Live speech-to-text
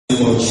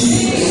name of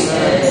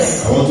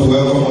Jesus. I want to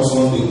welcome us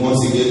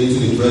once again into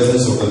the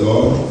presence of the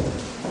Lord.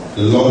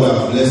 The Lord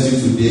that blessed you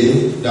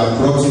today, that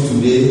brought you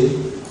today.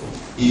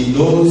 He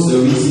knows the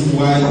reason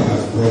why He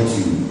has brought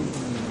you.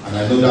 And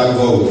I know that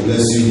God will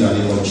bless you in the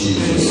name of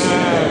Jesus.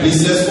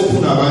 Please let's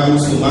open our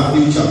Bibles to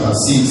Matthew chapter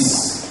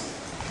 6.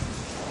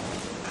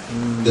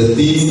 The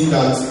theme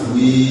that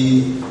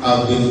we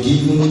have been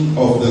given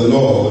of the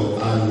Lord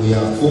and we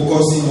are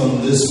focusing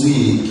on this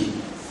week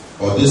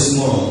or this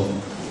month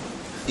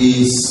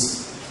is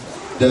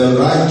the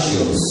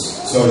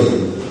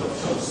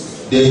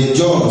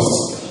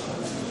just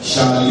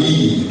shall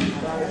live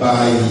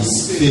by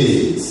his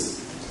faith.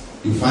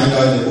 You find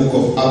out in the book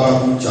of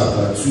Habakkuk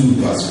chapter 2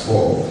 verse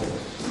 4.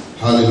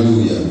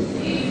 Hallelujah.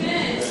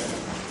 Amen.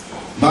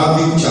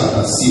 Matthew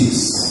chapter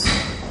 6.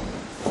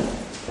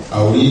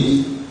 I'll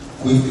read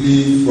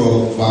quickly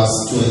from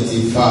verse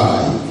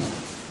 25.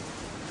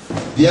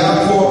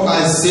 Therefore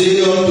I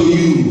say unto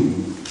you,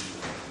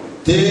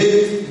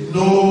 take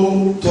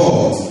no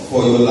thought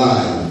for your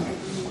life,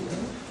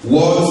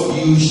 what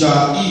you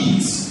shall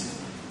eat,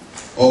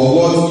 or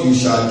what you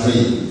shall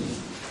drink,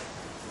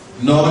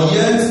 nor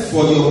yet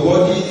for your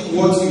body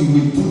what you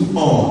will put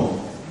on.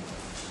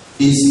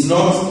 Is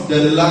not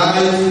the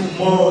life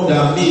more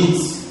than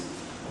meat?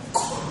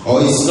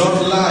 Or is not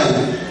the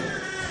life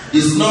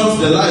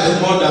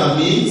more than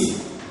meat,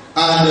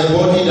 and the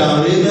body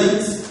than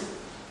raiment?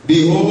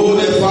 Behold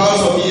the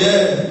fowls of the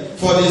air,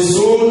 for they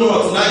sow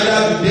not,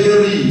 neither do they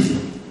reap,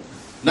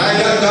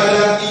 neither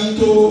gather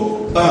into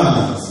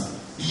barns,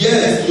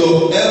 yet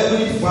your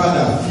heavenly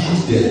Father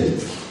feeds them.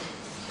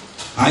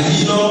 Are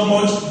ye not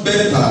much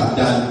better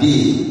than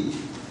they?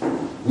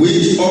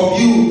 Which of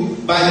you,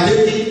 by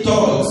taking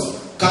thought,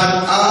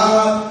 can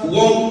add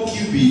 1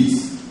 cubit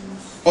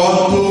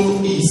unto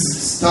his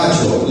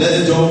stature?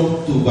 Let's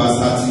jump to verse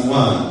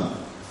 31.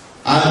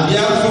 And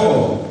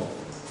therefore,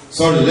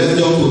 let's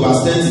jump to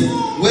verse 30.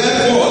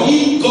 Wherefore,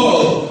 if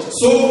God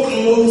so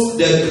clothes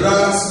the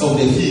grass of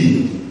the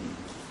field,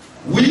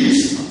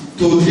 which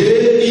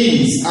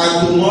today is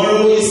and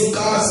tomorrow is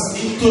cast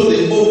into the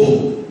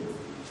oven,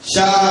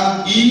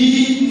 shall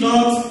he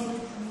not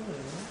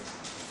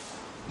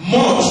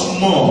much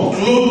more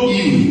clothe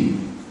you,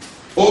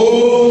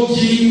 O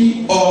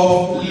ye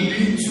of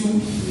little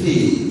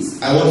faith?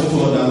 I want you to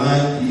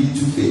underline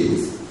little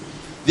faith.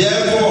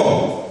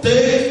 Therefore,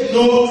 take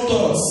no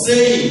thought,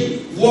 saying,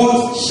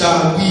 what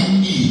shall we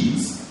eat?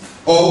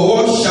 Or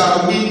what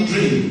shall we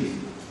drink?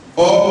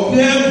 Or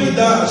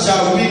wherewithal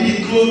shall we be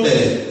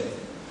clothed?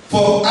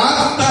 For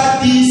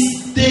after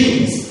these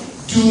things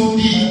do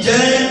the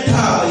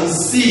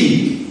Gentiles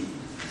seek.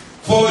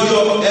 For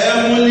your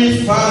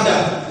heavenly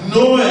Father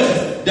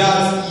knoweth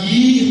that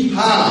ye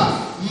have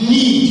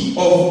need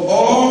of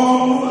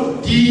all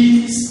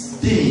these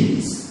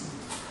things.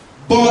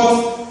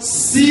 But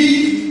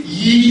seek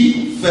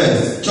ye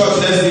first. Church,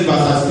 let's read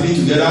verse 3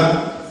 together.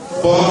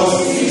 But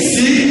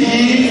seek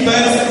ye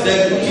first the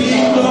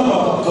kingdom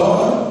of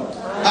God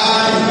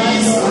and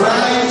his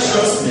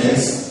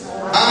righteousness,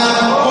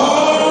 and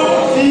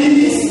all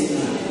these.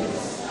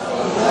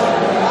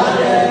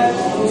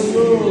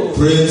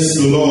 Praise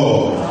the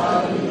Lord.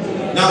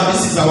 Now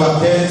this is our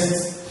text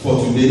for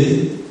today.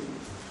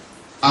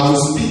 I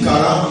will speak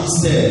around this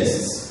text,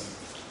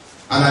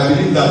 and I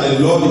believe that the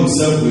Lord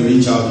himself will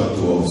reach out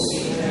unto us.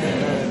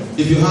 Amen.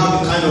 If you have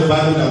the kind of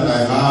Bible that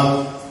I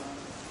have,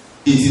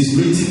 it is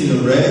written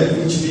in red,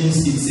 which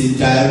means it's a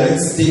direct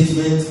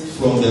statement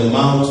from the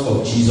mouth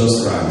of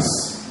Jesus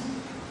Christ.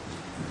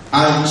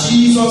 And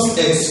Jesus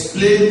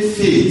explained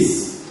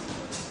faith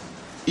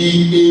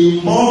in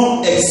a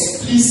more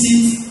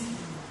explicit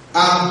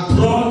and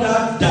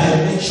broader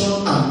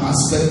dimension and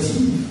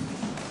perspective.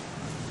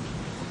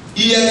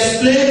 He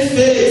explained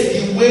faith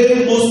the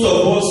way most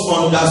of us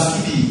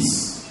understood it.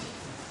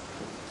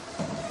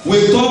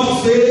 We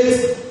thought faith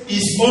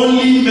is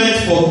only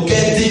meant for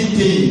getting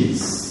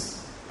things.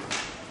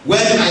 When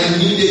I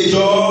need a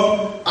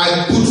job,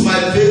 I put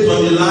my faith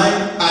on the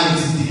line and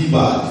it is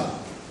delivered.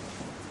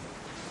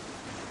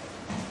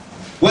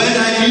 When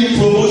I need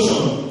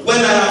promotion, when I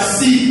am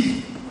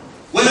sick,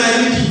 when I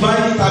need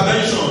divine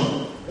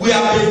intervention, we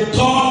have been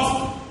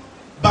taught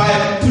by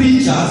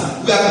preachers,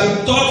 we have been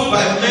taught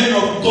by men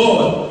of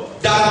God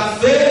that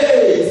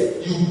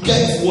faith, you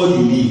get what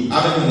you need. I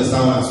don't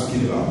understand what I'm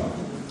speaking about.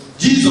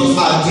 Jesus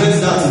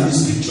addressed that in this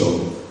scripture.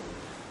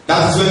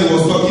 That's when he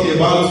was talking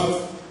about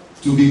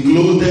to be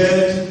clothed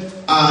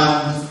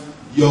and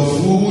your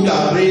food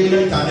and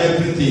raiment and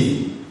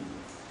everything.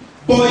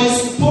 But he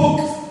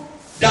spoke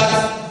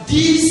that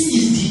this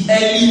is the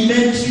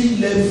elementary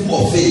level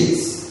of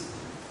faith.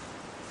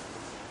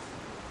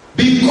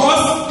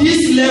 Because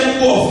this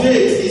level of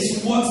faith is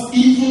what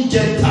even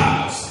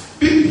Gentiles,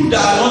 people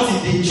that are not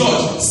in the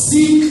church,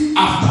 seek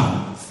after.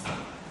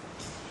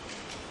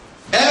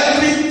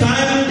 Every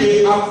time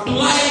they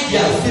apply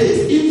their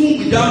faith, even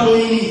without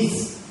knowing it,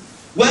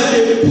 when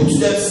they put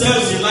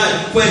themselves in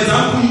line, for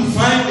example, you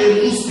find a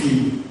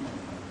Muslim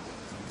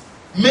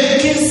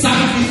making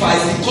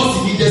sacrifice because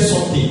he needed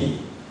something.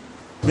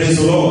 Praise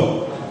the Lord.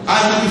 And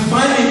And we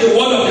find in the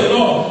word of the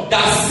Lord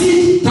that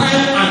seed time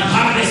and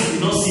harvest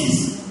will not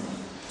cease.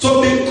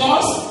 So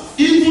because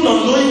even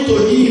unknowing to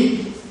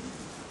him,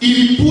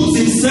 he puts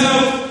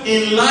himself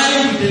in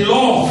line with the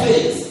law of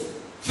faith.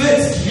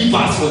 Faith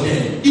delivers for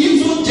them,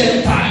 even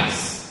Gentiles.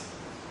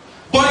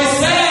 But he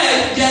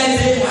said there is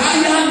a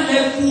higher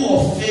level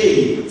of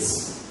faith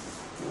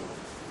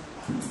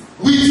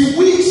with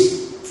which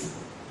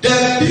the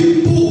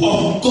people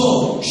of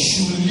God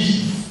should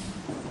live.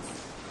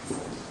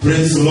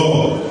 Praise the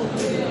Lord.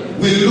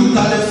 We looked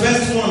at the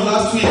first one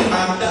last week,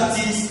 and that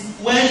is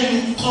when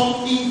you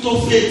come into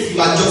faith,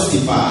 you are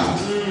justified.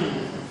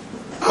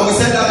 And we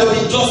said that to be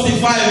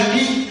justified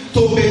means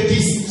to be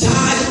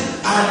discharged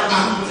and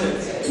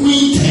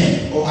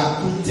acquitted or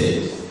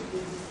acquitted.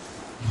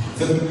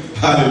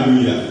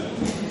 Hallelujah.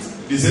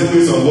 The same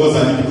way some words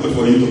are difficult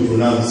for you to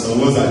pronounce, some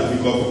words are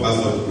difficult for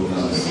Pastor to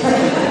pronounce.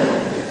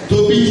 To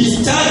be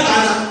discharged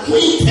and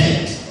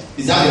acquitted.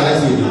 Is that the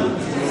right way now?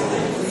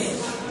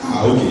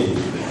 Ah, okay.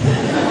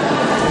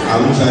 I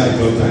will try the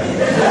third time.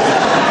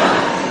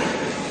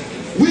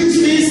 Which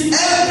means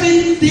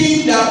everything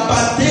that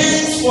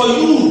pertains for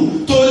you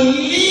to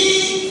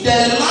live the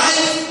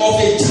life of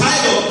a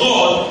child of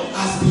God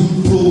has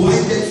been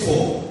provided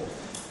for.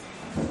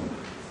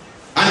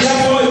 And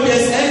therefore, if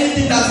there's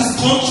anything that is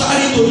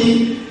contrary to the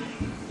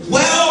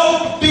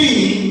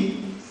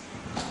well-being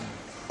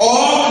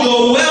or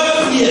your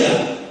welfare,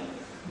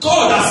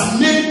 God has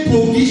made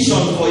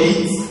provision for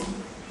it.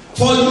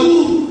 For you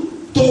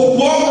to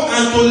walk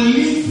and to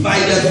live by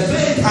the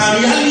faith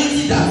and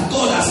reality that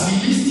God has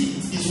released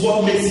it is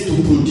what makes it to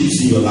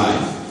produce in your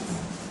life.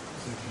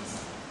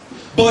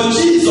 But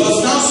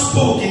Jesus now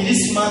spoke in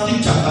this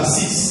Matthew chapter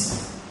 6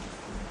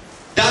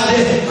 that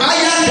the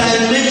higher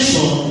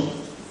dimension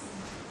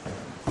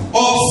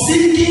of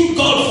seeking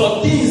God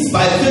for things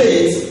by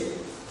faith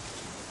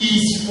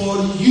is for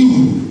you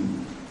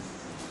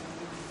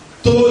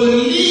to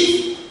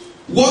live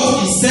what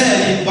he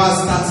said in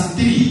verse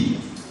 33.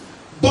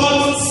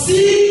 But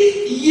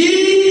seek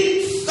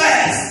ye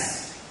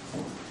first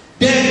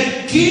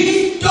the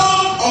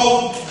kingdom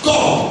of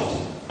God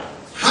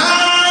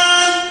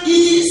and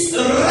his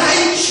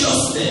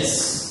righteousness.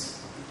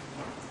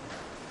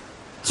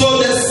 So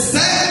the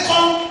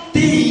second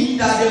thing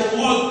that the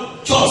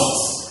word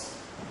just,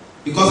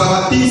 because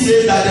our thing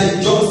says that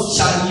the just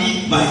shall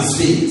live by his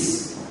faith.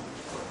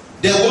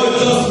 The word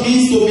just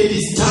means to be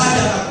discharged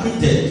and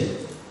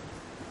acquitted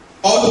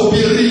or to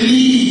be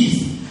released.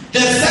 The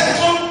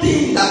second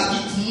thing that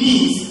it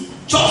means,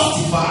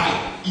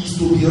 justified, is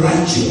to be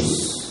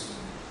righteous.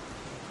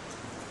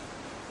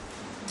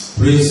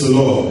 Praise the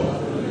Lord.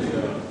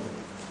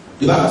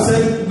 The Bible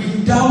said,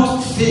 without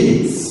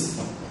faith,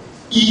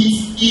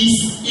 it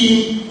is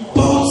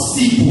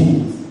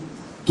impossible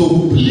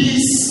to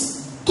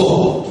please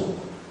God.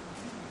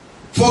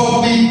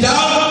 For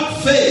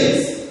without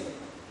faith,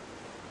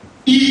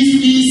 it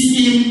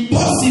is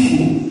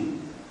impossible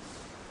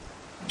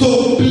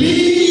to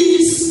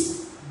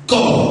please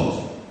God.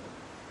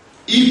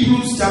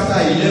 Hebrews chapter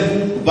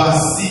 11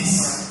 verse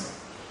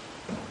 6.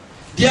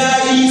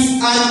 There is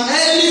an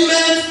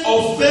element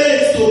of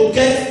faith to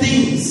get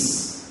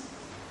things.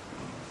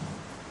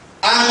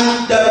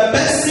 And the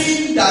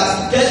person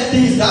that gets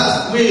things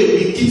that way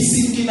will keep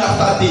seeking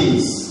after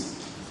things.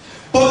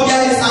 But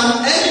there is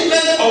an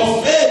element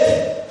of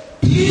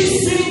faith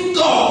pleasing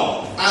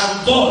God,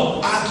 and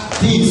God adds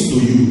things to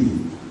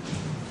you.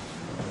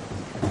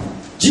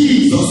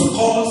 Jesus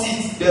calls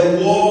it the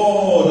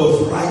word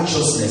of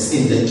righteousness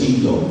in the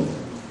kingdom.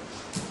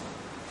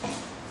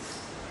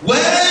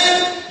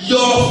 When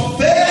your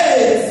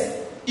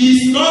faith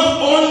is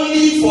not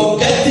only for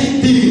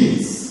getting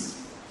things,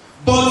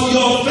 but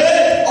your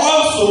faith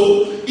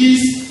also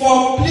is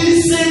for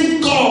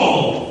pleasing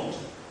God,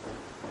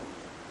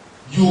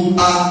 you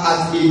are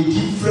at a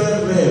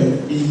different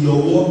realm in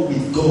your walk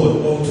with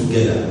God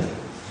altogether.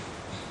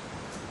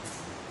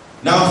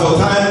 Now for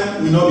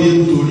time, we'll not be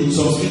able to read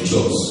some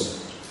scriptures.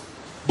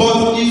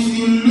 But if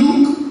you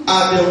look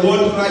at the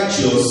word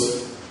righteous,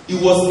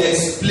 it was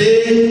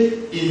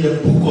explained in the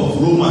book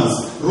of Romans.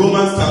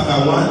 Romans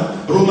chapter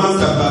 1, Romans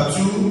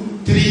chapter 2,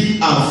 3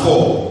 and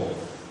 4.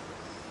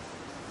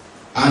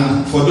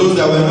 And for those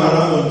that were not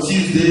around on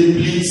Tuesday,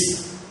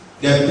 please,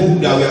 the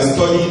book that we are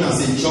studying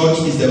as a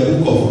church is the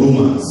book of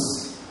Romans.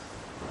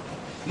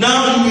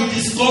 Now you will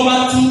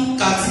discover two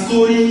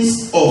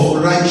categories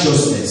of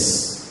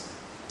righteousness.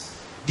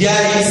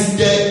 There is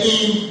the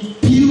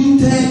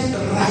imputed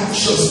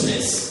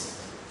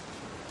righteousness.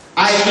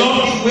 I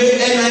love the way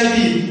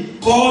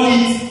NIV call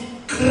it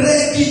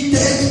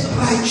credited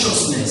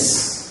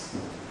righteousness.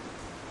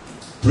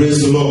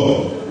 Praise the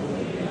Lord.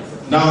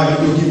 Now I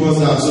need to give us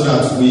that so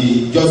that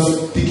we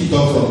just pick it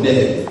up from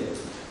there.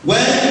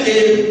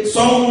 When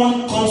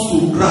someone comes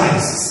to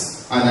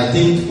Christ, and I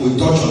think we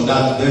touched on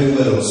that very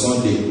well on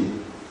Sunday,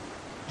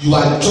 you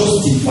are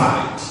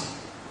justified.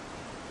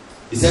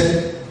 He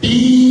said,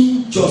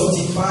 being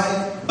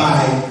justified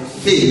by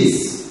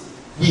faith,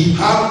 we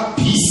have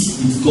peace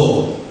with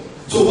God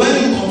So when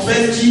you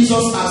confess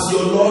Jesus as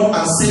your Lord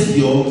and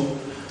Savior,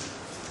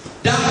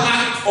 that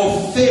act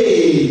of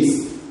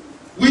faith,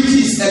 which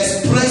is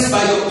expressed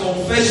by your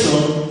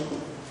confession,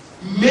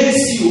 makes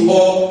you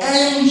or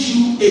earns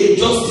you a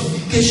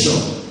justification,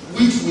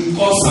 which we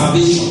call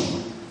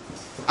salvation.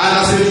 And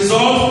as a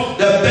result,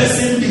 the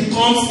person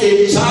becomes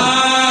a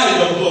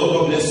child of God.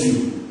 God bless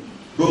you.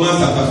 Romans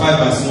chapter 5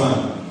 verse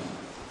 1.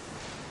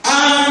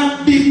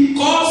 And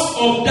because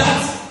of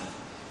that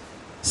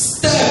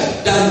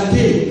step that you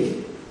take,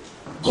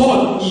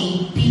 God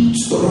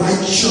imputes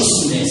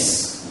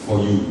righteousness for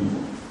you.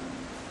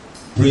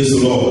 Praise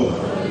the Lord.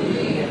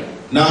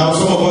 Now,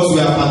 some of us,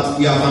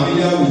 we are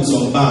familiar with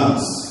some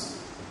banks.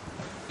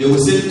 They will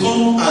say,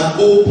 come and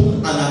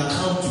open an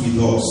account with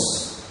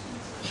us.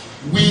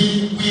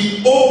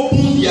 We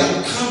open the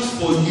account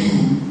for you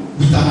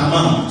with an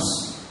amount.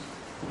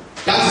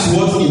 That is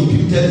what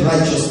imputed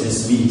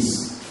righteousness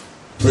means.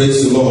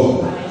 Praise the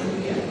Lord.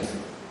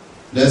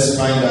 Let's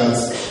find out.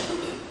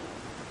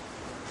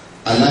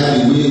 I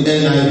like the way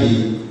NIV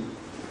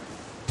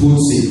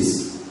puts it.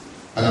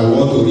 And I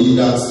want to read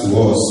that to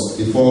us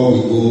before we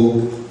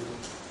go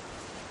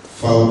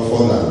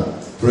further.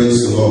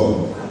 Praise the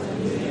Lord.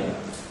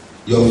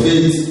 Your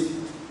faith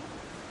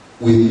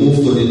will move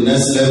to the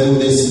next level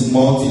this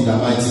month in the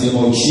mighty name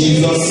of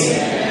Jesus.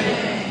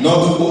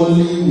 Not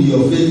only will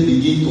your faith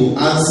begin to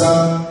answer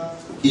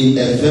in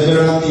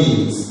ephemeral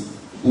things,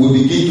 we will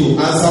begin to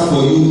answer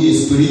for you in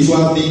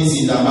spiritual things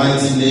in the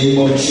mighty name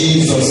of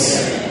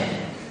Jesus.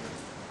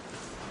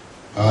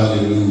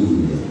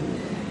 Hallelujah.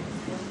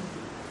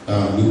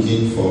 I'm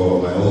looking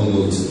for my own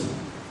note.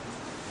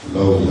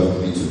 Lord will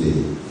help me today.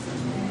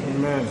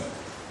 Amen.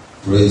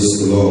 Praise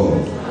the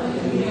Lord.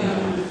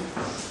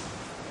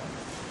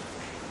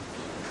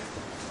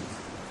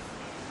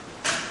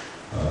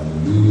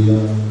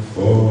 Hallelujah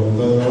for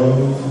the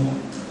Lord,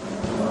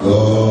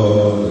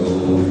 God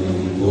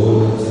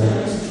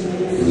omnipotent,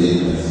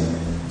 greatness.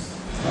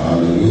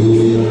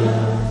 Hallelujah.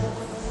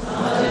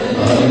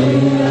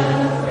 Hallelujah.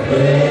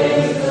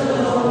 Praise the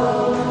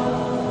Lord.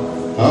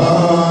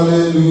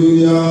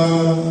 Hallelujah.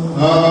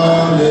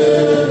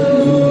 Hallelujah.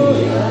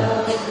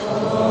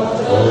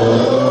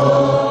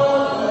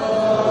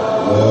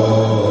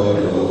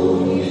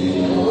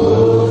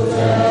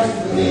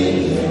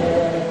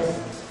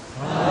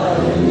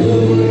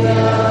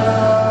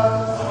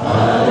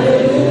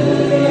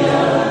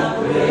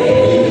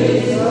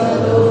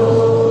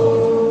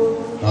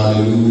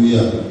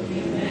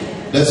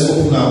 Let's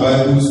open our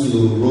Bibles to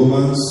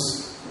Romans.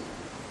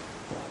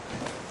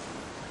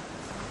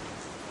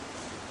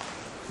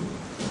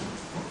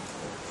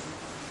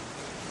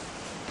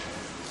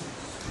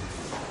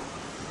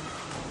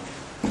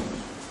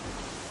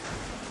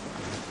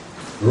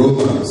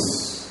 Romans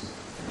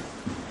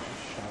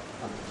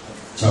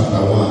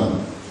chapter 1.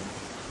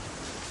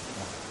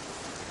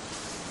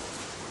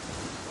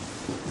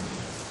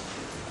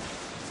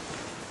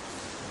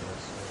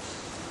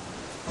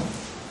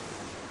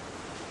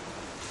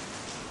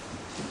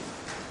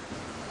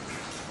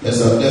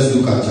 Let's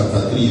look at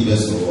chapter 3,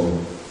 verse 4,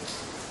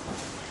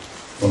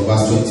 from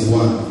verse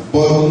 21.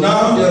 But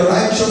now the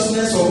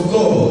righteousness of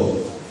God.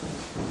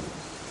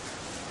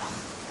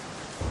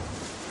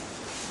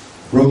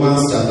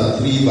 Romans chapter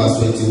 3, verse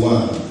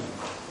 21.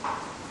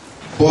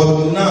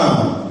 But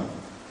now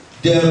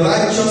the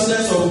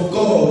righteousness of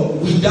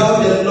God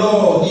without the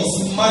law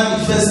is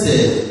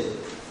manifested,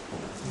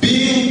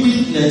 being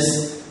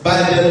witnessed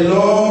by the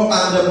law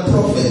and the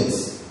prophets.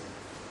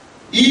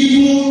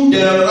 Even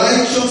the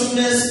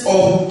righteousness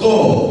of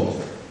God,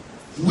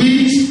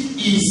 which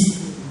is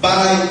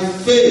by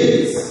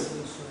faith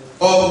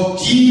of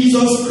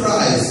Jesus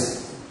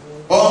Christ,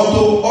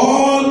 unto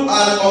all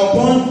and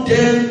upon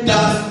them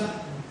that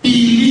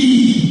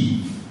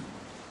believe.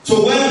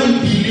 So when we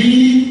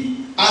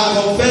believe and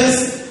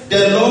confess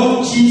the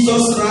Lord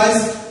Jesus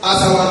Christ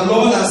as our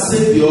Lord and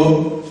Savior,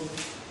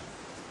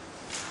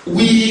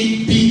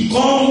 we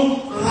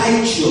become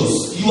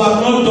righteous. You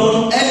have not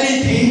done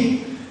anything.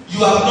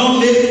 You have not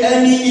made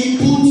any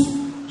input.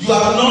 You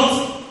have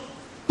not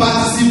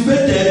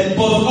participated.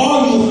 But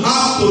all you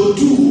have to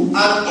do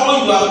and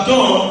all you have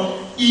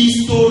done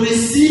is to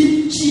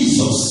receive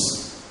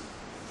Jesus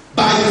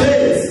by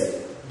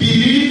faith,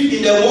 believe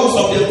in the works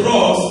of the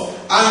cross,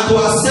 and to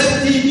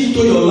accept Him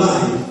into your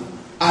life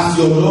as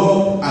your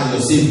Lord and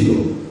your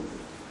Savior.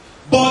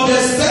 But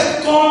the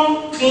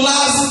second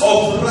class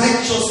of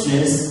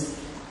righteousness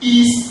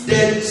is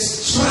the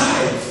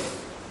strive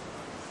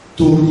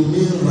to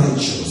remain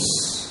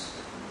righteous.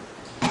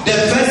 The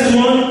first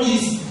one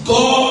is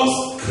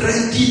God's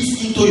credit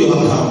into your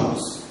account.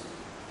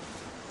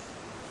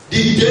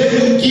 The day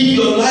you give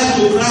your life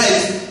to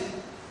Christ,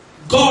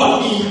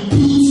 God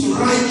imputes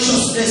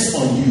righteousness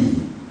on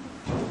you.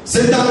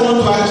 Satan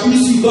wants to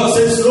accuse you. God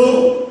says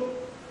no.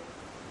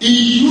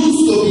 He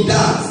used to be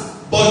that,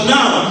 but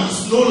now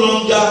he's no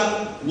longer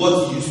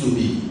what he used to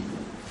be.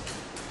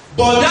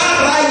 But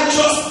that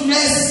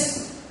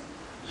righteousness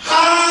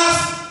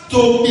has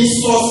to be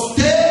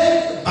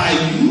sustained by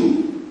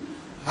you,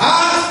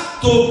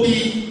 has to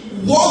be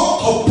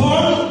worked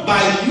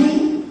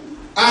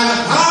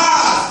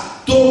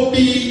to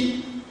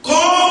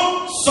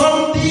become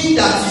something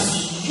that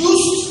is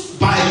used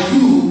by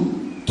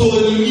you to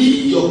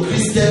live your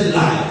Christian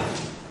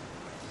life.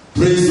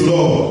 Praise the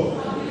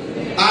Lord.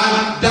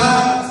 And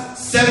that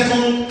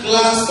second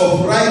class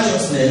of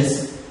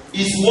righteousness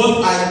is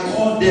what I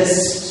call the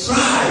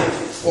strive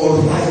for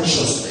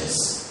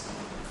righteousness.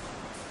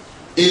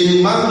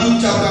 In Matthew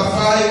chapter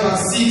 5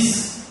 verse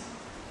 6,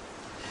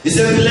 it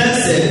says,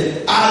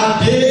 blessed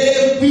are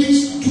they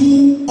which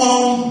do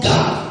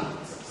hunger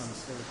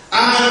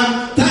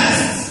and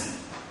thirst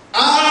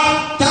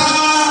after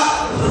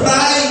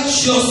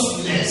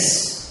righteousness.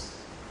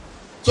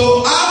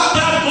 So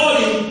after God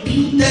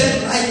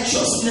imputed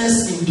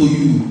righteousness into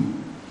you,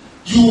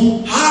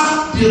 you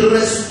have the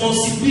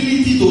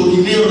responsibility to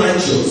remain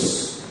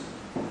righteous.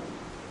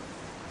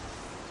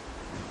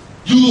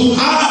 You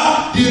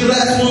have the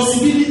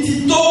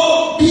responsibility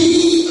to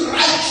be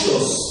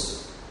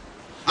righteous.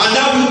 And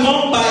that will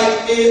come by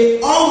a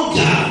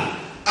hunger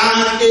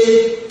and a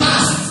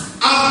thirst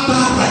after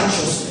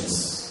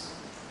righteousness,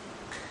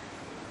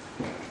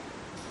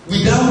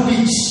 without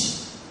which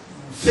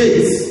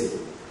faith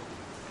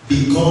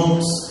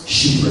becomes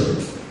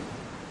shipwreck.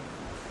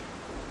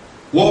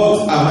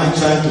 What am I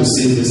trying to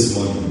say this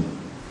morning?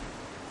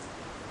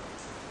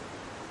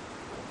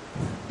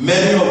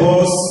 Many of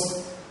us,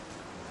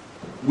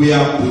 we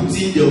are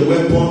putting the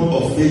weapon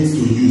of faith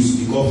to use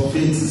because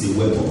faith is a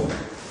weapon.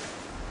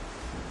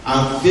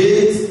 And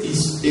faith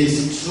is a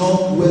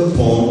strong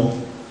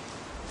weapon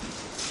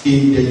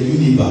in the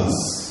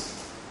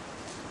universe.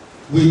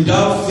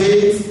 Without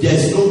faith,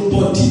 there's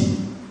nobody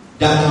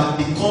that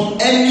can become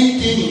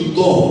anything in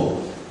God,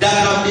 that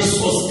can be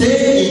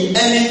sustained in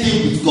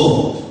anything with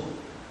God.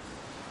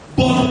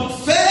 But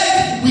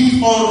faith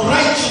with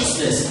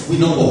unrighteousness will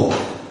not work.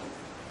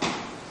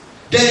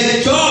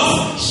 The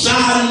just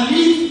shall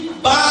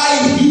live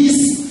by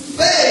his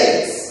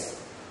faith.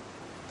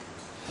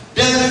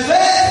 The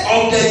faith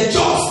of the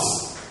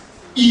just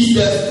is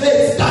the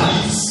faith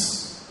that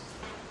lives.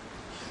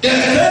 The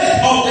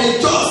faith of the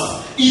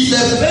just is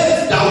the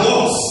faith that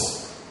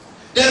works.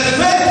 The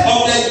faith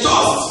of the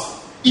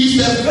just is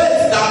the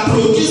faith that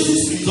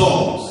produces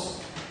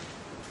results.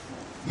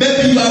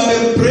 Maybe you have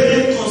been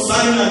praying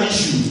concerning an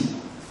issue.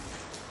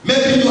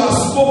 Maybe you have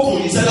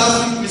spoken. He said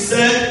last week, we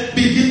said,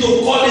 begin to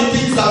call the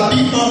things that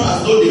be not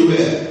as though they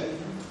were.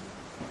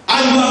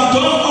 And you have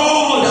done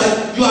all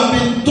that you have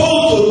been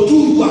told to do.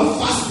 You have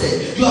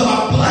fasted. You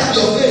have applied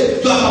your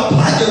faith. You have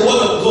applied the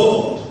word of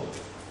God.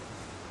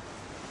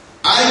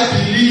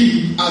 I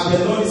believe, as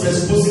the Lord is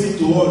exposing it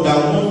to all,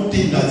 that one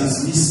thing that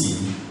is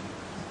missing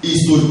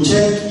is to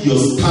check your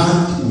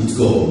stand with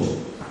God.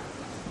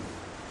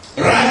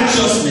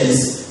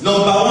 Righteousness,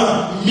 number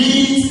one,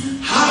 means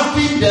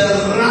having the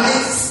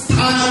right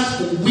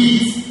stand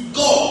with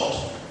God.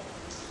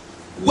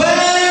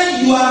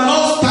 When you are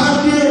not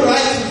standing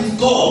right with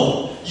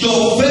God,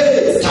 your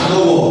faith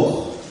cannot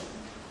work.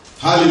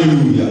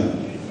 Hallelujah.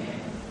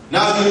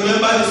 Now you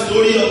remember the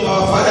story of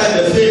our father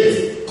in the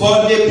faith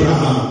called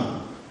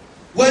Abraham.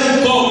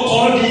 When God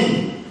called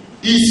him,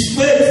 his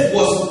faith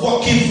was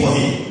working for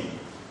him.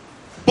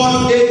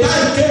 But a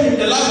time came in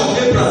the life of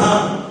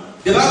Abraham.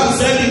 The Bible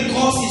said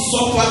because he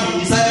suffered, he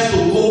decided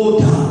to go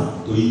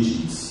down to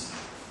Egypt.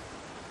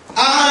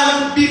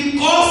 And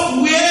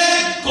because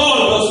where God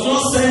does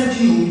not send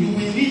you, you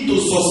will need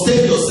to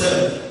sustain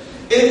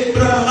yourself.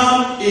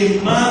 Abraham,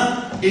 a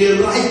man,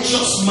 a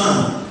righteous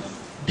man,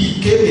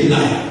 became a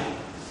liar.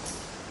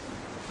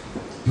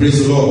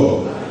 Praise the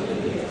Lord.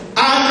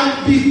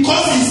 And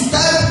because he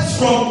stepped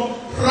from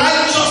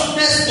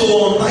righteousness to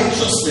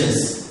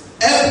unrighteousness,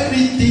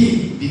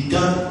 everything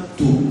began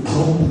to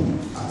crumble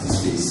at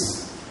his face.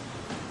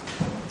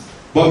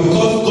 But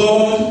because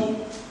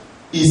God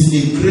is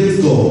a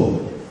great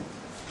God,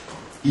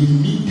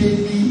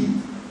 immediately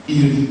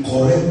he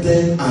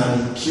corrected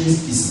and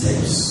retraced his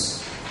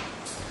steps.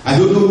 I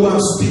don't know who I'm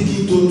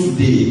speaking to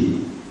today.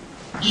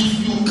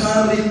 If you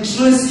can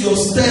retrace your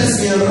steps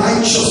in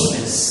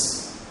righteousness,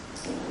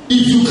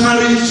 if you can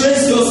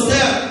retrace your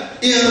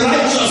step in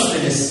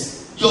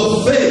righteousness,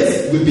 your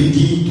faith will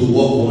begin to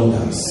work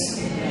wonders.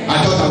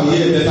 I thought I would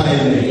hear better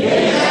amen.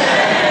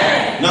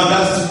 Yeah. Now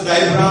that's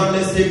Abraham.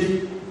 Let's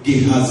take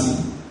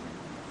Gehazi.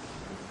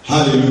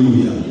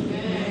 Hallelujah.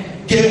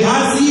 Amen.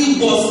 Gehazi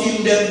was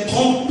in the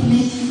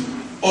company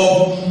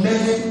of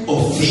men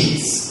of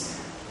faith.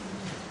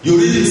 You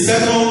read in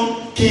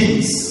 2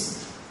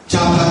 Kings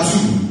chapter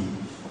 2.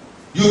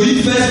 You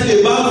read first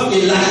about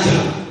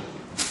Elijah.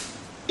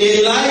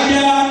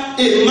 Elijah,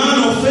 a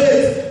man of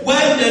faith,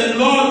 when the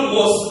Lord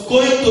was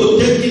going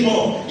to take him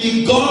up,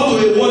 he got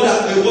to a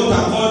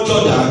water called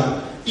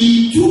Jordan.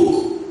 He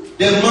took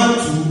the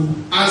mantle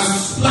and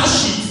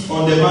splashed it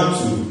on the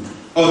mantle,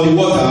 on the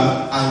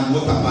water, and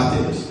water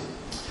parted.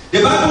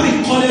 The Bible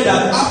recorded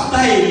that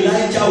after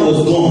Elijah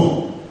was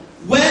gone,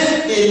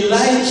 when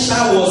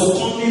Elisha was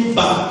coming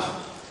back,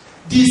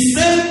 the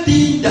same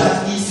thing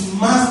that his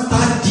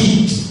master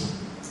did,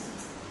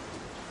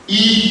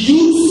 he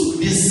used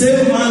the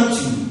same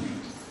mantle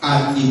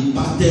and he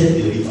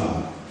parted the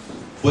river.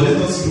 But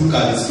let us look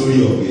at the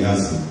story of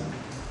Gehazi.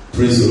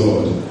 Praise the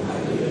Lord.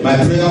 My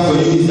prayer for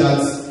you is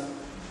that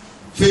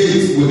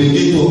faith will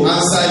begin to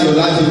answer your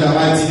life in the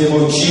mighty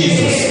name of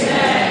Jesus.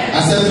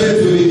 I said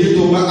faith will begin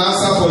to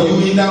answer for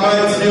you in the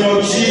mighty name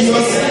of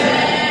Jesus.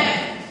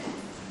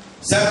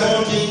 2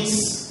 Kings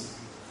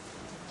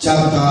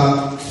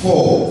chapter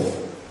 4.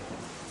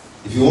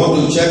 If you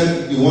want to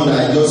check the one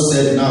I just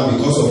said now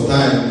because of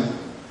time,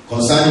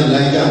 concerning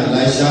Elijah and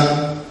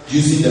Elisha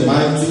using the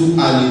mantle,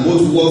 and it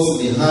both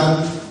works in the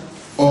hand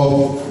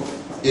of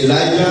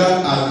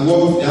Elijah and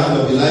works in the hand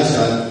of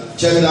Elisha.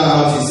 Check that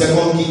out in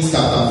 2 Kings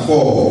chapter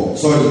 4.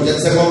 Sorry,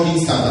 2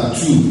 Kings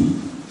chapter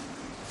 2.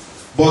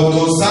 But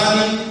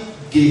concerning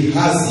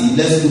Gehazi,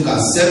 let's look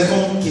at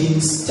 2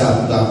 Kings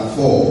chapter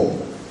 4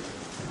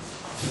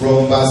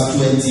 from verse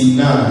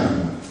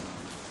 29.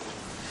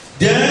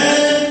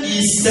 Then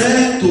he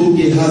said to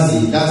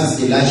Gehazi, that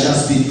is Elisha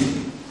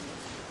speaking,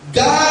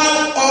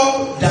 gird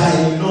up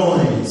thy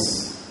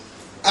loins,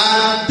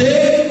 and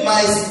take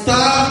my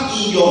staff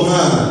in your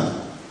hand,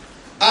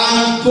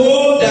 and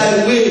go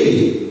thy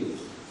way.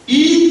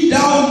 If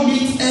thou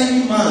meet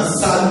any man,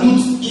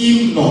 salute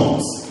him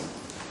not.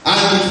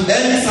 And if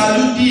any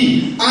salute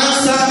thee,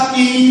 answer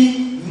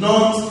him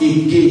not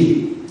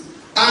again.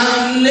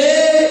 And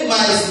lay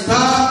my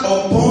staff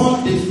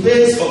upon the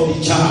face of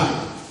the child.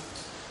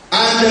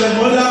 And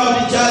the mother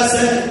of the child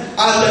said,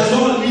 as the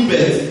Lord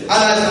liveth, and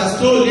as the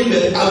soul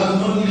liveth, I will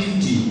not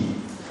leave thee.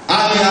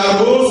 And he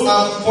arose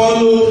and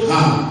followed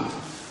her.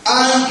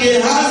 And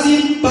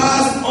Gehazi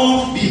passed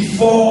on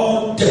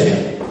before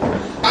them,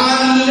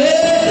 and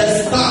laid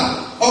the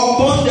staff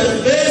upon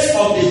the face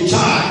of the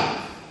child,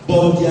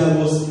 but there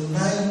was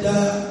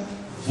neither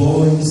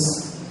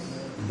voice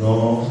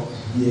nor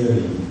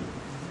hearing.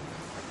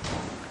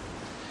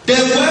 The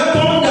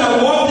weapon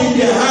that was in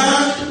the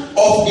hand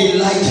of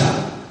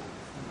Elijah,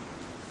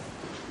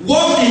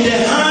 what in the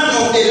hand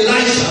of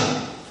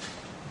Elisha,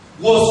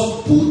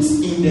 was put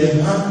in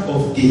the hand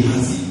of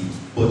Gehazi,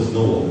 but did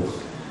not work.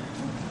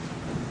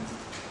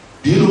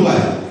 Do you know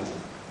why?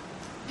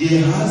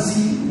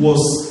 Gehazi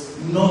was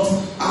not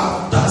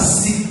after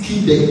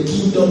seeking the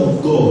kingdom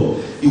of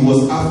God. He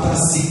was after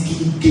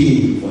seeking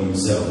gain for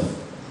himself.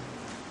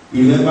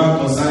 You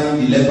remember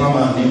concerning the leper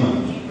man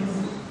Naaman?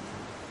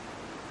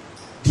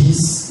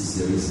 This is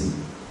the reason.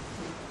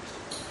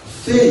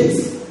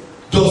 Faith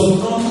does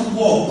not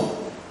walk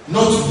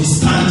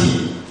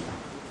notwithstanding.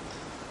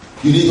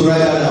 You need to write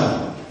that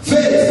down.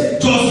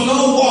 Faith does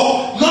not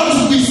walk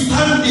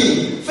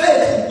notwithstanding.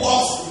 Faith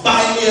walks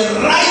by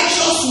a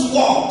righteous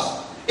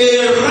walk,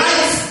 a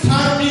right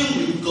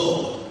standing with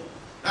God.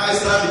 Now I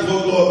stand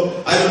before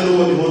God. I don't know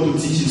what they want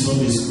to teach in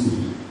Sunday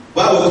school.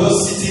 But I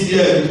was just sitting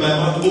there with my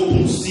mouth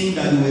open, seeing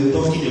that they were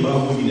talking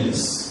about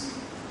holiness.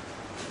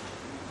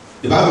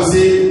 The Bible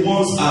says,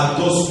 once our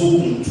God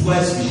spoken,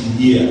 twice we should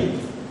hear.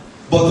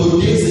 But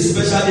today is a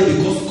special day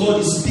because God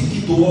is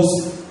speaking to us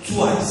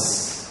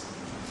twice.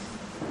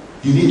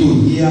 You need to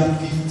hear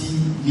 50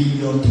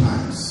 million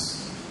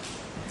times.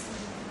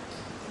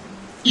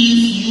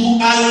 If you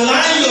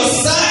align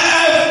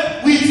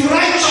yourself with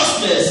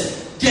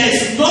righteousness, there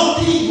is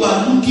nothing you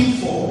are looking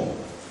for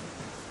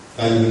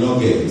and you will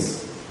not get.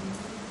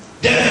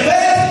 The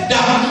faith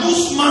that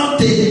moves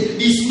mountain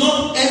is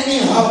not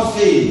anyhow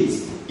faith.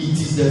 It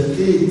is the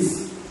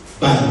faith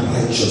by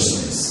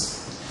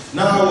righteousness.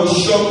 Now I was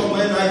shocked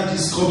when I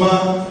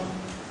discovered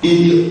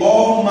in the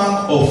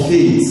hallmark of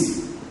faith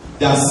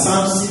that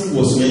Samson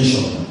was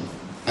mentioned.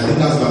 I think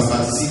that's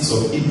verse 36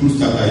 of Hebrews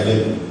chapter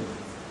 11.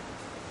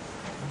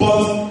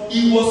 But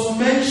he was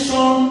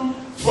mentioned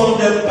from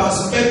the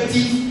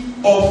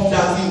perspective of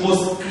that he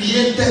was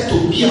created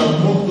to be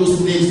among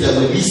those names that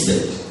were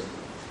listed.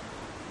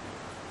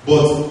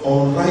 But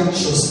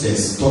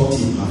unrighteousness stopped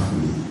him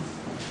halfway.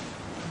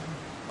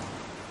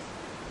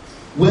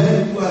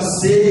 When you are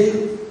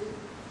saved,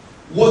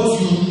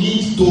 what you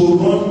need to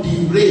run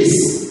the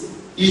race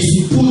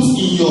is put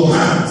in your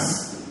hands.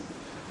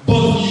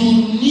 But you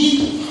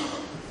need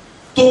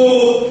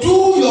to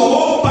do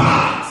your own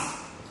part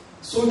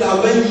so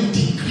that when you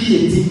decree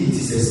a thing, it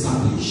is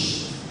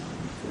established.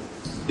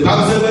 The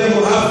Bible says, when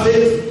you have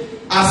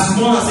faith as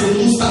small as a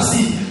mustard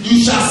seed,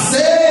 you shall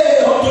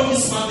say unto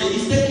this mountain,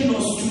 it's taking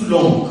us too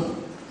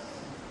long.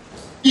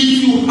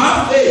 If you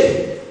have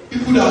faith,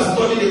 people that have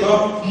studied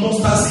about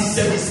mustard seed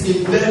said it's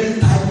a very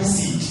tiny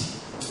seed.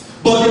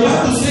 But the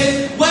Bible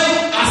says, when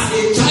as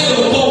a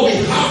child of God we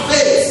have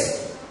faith,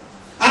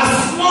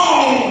 as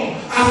small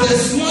as the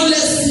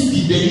smallest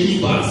seed in the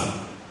universe,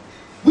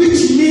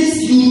 which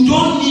means you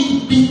don't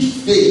need big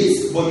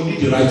faith, but you need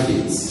the right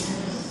faith.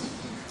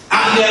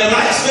 And the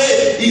right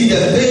faith is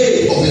the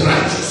faith of a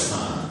righteous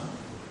man.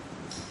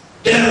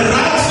 The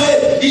right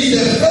faith is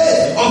the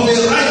faith of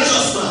a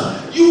righteous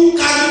man. You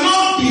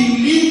cannot be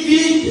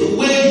living the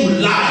way you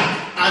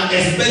like and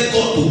expect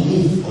God to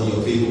move on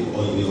your favor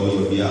or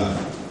your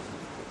behalf.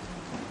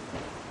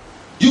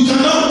 You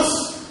cannot.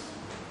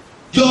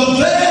 Your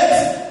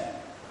faith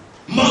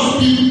must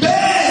be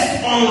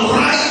based on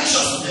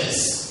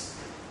righteousness.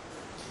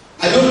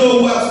 I don't know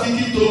who I'm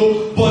speaking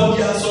to, but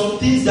there are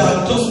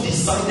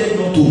appeared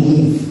not to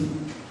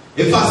move.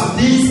 In fact,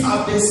 things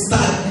have been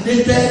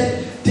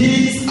stagnated.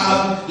 Things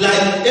are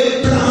like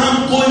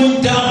Abraham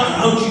going down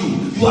around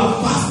you. You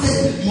have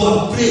fasted, you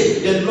have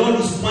prayed. The Lord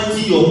is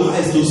pointing your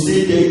eyes to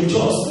say, then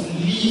just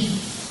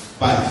live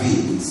by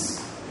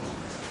faith.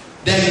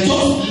 Then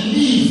just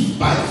live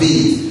by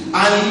faith.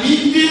 And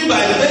living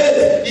by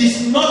faith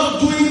is not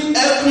doing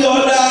every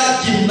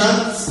other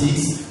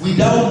gymnastics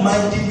without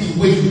minding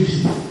the way you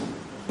live.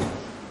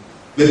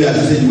 Maybe I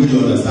should say the way you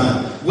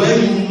understand.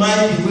 When you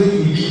mind the way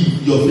you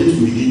live, your faith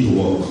will begin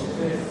to work.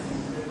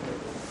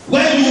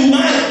 When you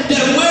mind the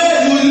way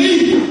you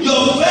live,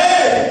 your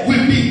faith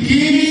will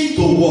begin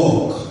to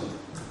work.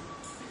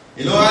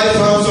 You know, I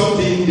found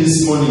something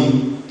this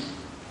morning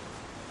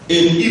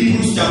in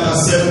Hebrews chapter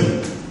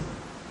 7.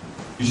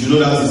 You should know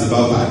that it's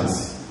about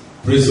tithes.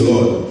 Praise the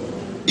Lord.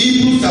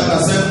 Hebrews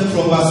chapter 7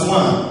 from verse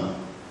 1.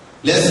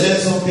 Let's learn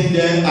something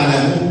there, and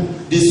I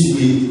hope this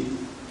will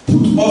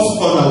put us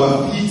on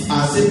our feet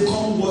and say,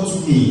 come what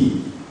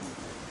may,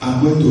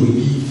 I'm going to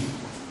live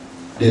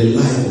the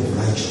life of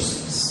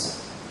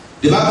righteousness.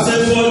 The Bible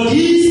says, for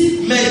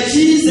this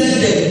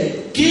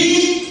Melchizedek,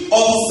 king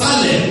of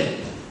Salem,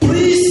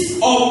 priest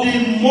of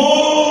the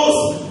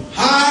Most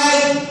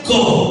High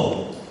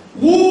God,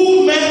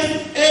 who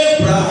met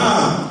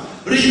Abraham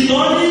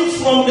returning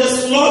from the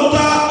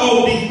slaughter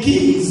of the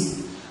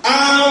kings,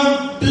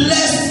 and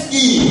blessed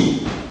him,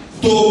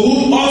 to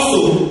whom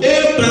also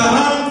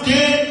Abraham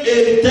gave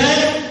a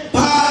 10th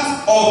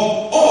part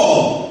of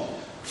all.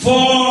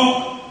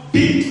 For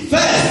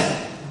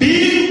first,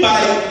 being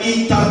by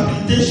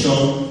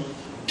interpretation,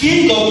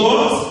 king of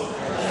what?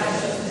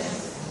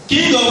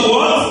 King of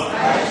what?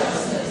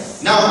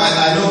 Now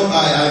I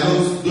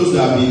know those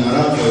that have been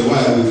around for a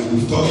while,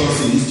 we've taught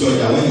us in this church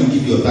that when you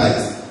give your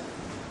tithes,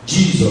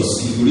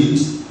 Jesus, if you read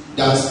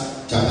that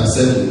chapter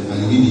 7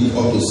 and you read it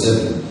up to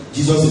 7,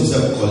 Jesus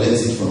himself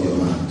collects it from your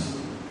hand.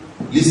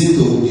 Listen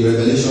to the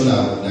revelation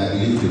that I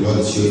believe the Lord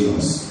is showing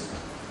us.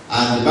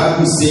 And the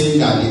Bible is saying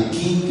that the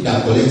king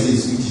that collects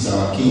it, which is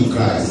our King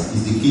Christ,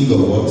 is the king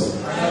of what?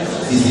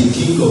 Is the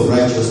king of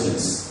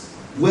righteousness.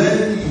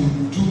 When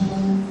you do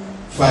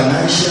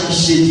financial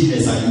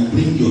shadiness and you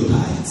bring your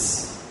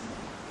tithes,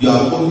 you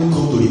have only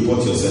come to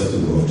report yourself to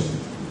God.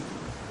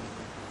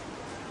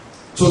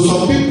 So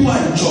some people are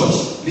in church.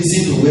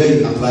 Listen to where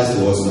it applies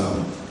to us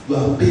now. You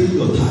are paying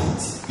your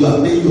tithes, you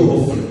are paying your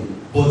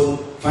offering, but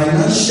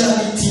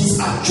financially things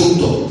are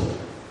choked up.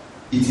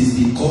 It is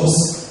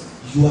because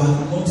you are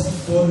not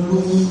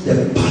following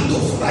the path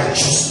of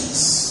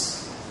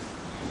righteousness.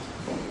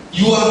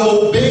 You are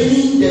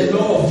obeying the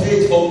law of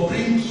faith of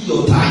bringing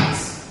your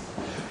tithes,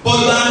 but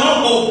you are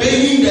not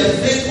obeying the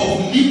faith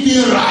of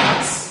living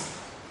right.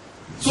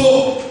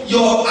 So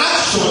your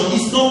action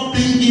is not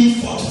bringing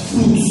forth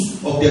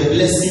fruits of the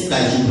blessing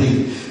that you bring.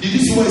 Did you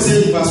see what he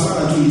said in verse 1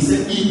 and 2? He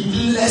said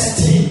he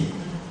blessed him.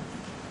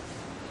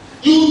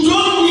 You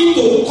don't need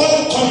to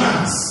cut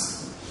corners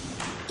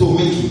to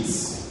make it.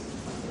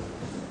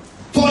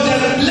 For the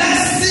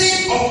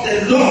blessing of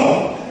the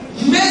Lord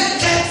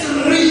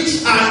maketh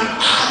rich and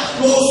add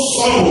no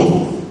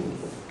sorrow.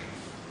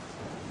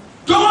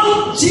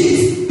 Don't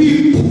cheat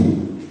people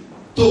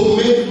to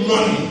make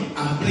money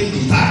and bring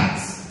the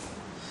tithes.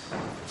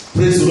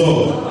 Praise the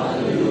Lord.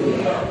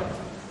 Hallelujah.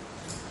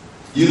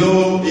 You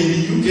know, in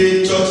the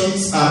UK,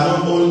 churches are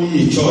not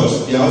only a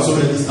church, they are also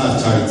registered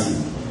as charity.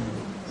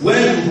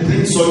 When you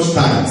bring such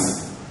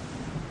tithes,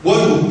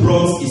 what you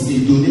brought is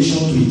a donation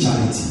to a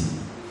charity.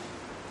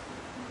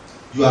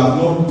 You have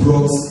not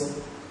brought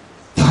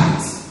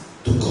tithes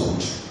to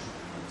God.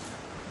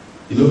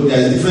 You know, there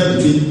is a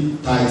difference between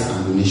tithes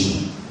and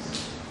donation.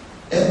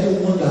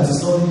 Everyone that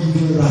is not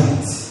living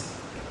right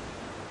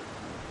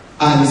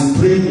and is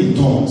praying in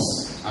tongues.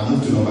 I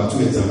move to number 2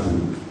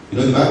 example. You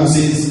know, the Bible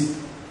says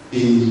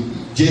in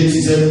James,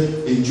 he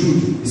said, in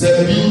Jude, he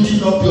said,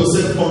 building up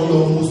yourself on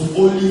your most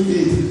holy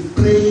faith,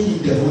 praying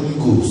in the Holy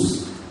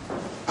Ghost.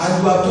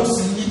 And you have just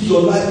lived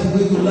your life the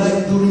way you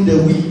like during the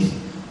week.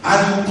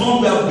 And you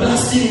come, we are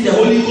blasting in the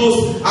Holy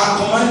Ghost and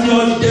commanding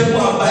all the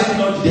devil and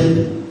binding all the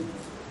devil.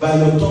 By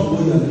your tongue,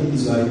 what you are doing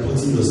is you are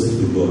reporting yourself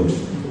to God.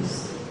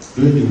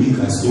 During the week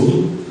I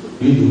stole,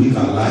 during the week I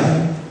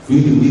lied,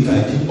 during the week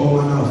I did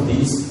all manner of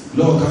things.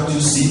 Lord, can't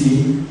you see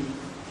me?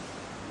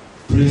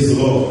 Praise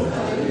the Lord.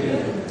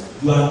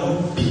 You are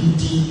not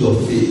building your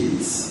faith.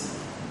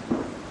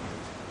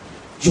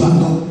 You are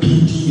not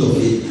building your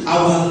faith.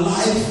 Our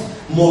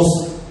life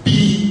must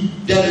be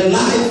the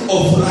life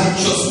of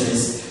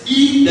righteousness.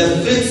 If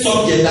the faith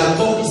subject that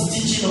God is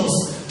teaching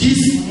us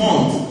this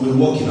month will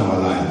work in our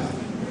life.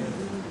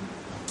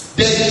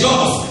 The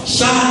just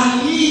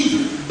shall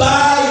live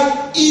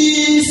by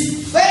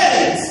his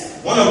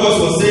faith. One of us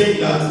was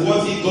saying that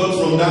what he got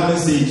from that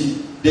message,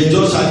 the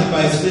just shall live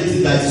by his faith,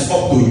 is that it is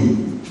up to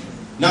you.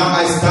 Now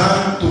I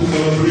stand to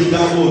corroborate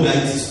that word that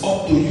it is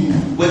up to you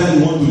whether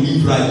you want to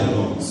live right or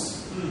not.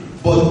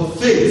 But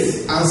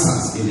faith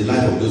answers in the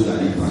life of those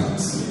that live right.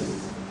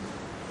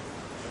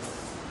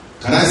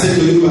 Can I say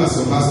to you as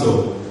your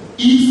pastor,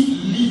 if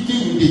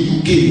living in the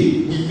UK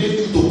will make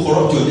you to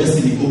corrupt your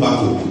destiny, go back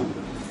home.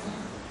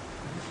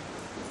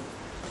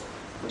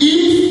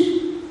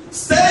 If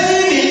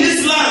staying in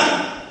this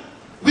land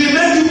will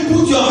make you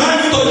put your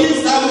hand to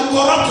things that will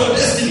corrupt your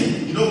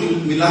destiny. You know,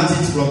 we learned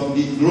it from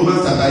the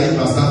Romans chapter 8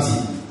 verse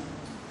 30.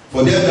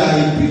 For them that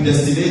he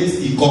predestinates,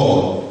 he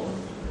called.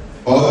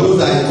 Or those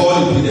that he called,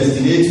 he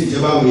predestinates,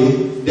 whichever way.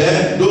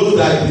 Then those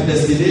that he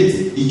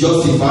predestinates, he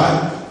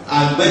justified.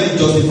 And when he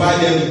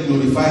justified them, he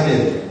glorified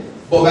them.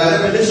 But by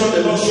revelation,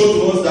 the Lord showed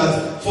to us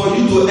that for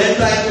you to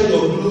enter into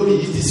your glory,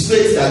 it is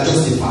faith that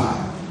justifies.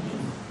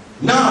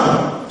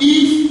 Now,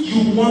 if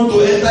you want to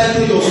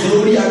enter into your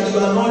glory and you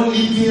are not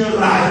living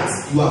right,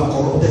 you have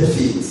corrupted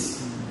faith.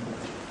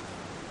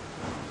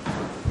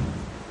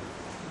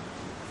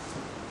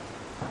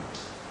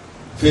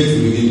 Faith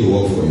will begin to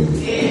work for you.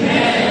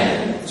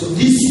 Amen. So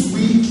this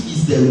week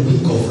is the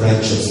week of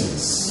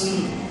righteousness.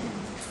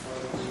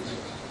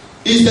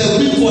 It's the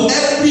week for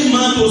every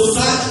man to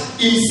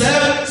search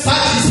himself,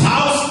 search his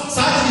house,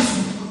 search his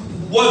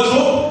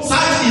wardrobe,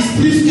 search his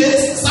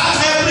briefcase, search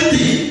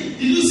everything.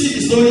 Did you see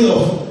the story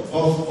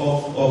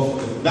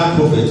of that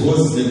prophet?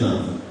 What's his name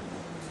now?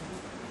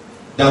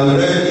 That we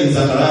read in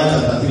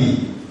Zechariah chapter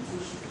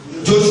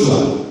 3. Joshua.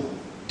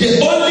 The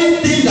only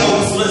thing that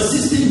was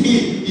resisting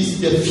him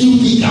is the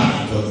filthy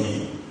garment on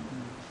him.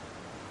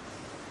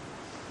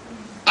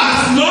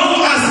 As long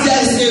as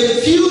there is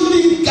a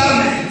filthy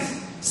garment,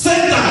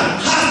 Satan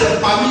has the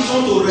permission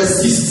to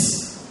resist.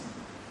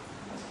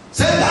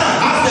 Satan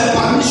has the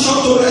permission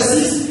to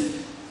resist.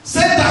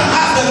 Satan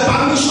has the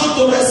permission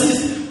to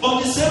resist. But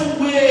the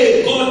same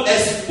way God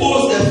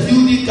exposed the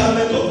filthy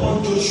garment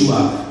upon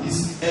Joshua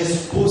is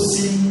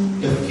exposing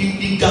the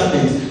filthy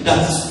garment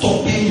that is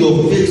stopping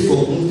your faith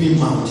from moving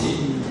mountain.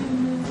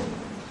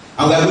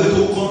 And we are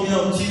going to come here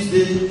on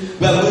Tuesday.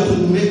 We are going to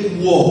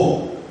make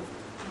war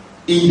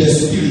in the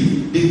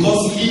spirit,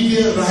 because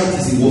living right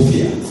is a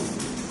warfare.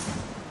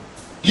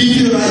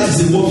 Living right is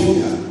a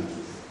warfare.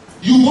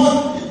 You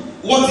want,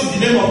 what is the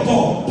name of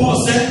Paul? Paul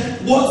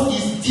said, what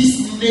is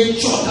this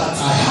nature that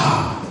I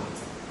have?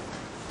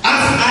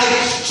 As I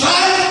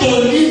strive to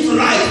live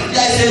right,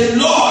 there is a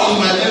law in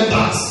my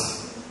members.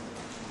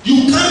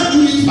 You can't do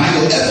it by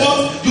your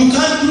effort. You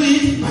can't do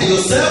it by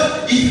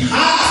yourself. It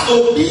has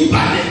to be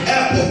by the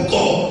help of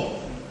God.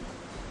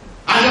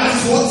 And that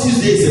is what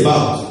Tuesday is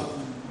about.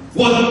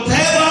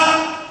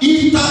 Whatever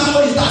internal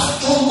is that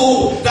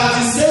stronghold that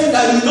is saying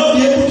that you will not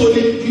be able to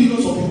live. Do you know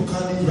some people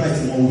can't live right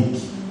in 1 week?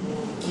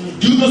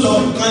 Do you know some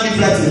people can't live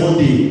right in 1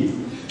 day?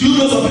 Do you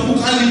know some people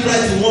can't live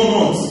right in 1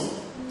 month?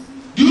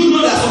 Do you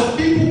know that some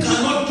people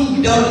cannot do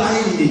without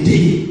lying in a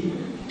day?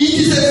 It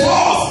is a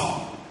force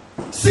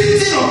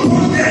sitting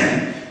upon them,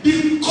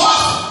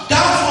 because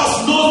that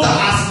force knows that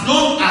as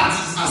long as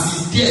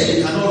it's there, they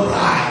cannot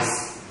rise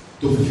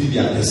to fulfill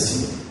their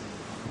destiny.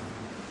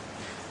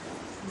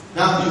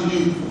 Now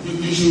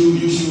you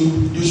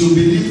should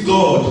believe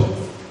God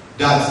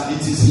that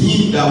it is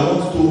Him that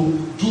wants to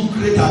do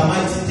great and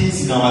mighty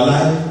things in our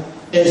life,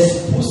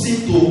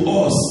 exposing to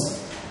us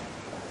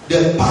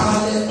the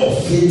parallel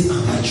of faith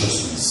and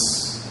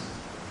righteousness.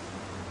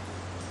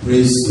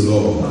 Praise the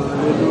Lord.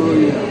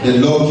 Hallelujah. The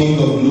Lord King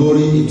of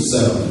glory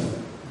Himself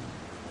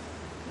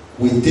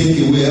will take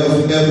away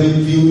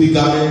every filthy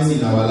garment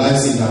in our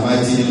lives in the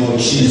mighty name of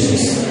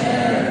Jesus.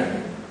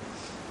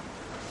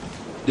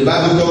 The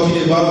Bible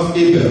talking about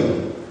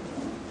Abel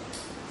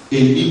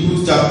in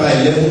Hebrews chapter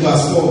 11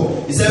 verse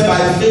 4. It said,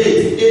 by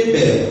faith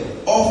Abel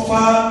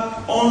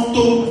offered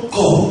unto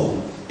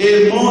God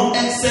a more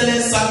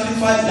excellent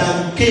sacrifice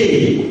than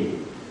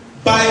Cain,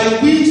 by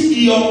which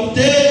he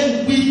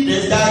obtained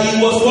witness that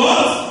he was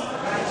what?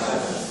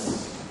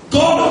 Righteous.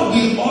 God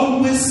will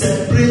always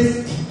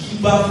separate the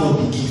giver from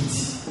the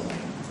gift.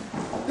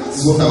 That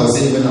is what I was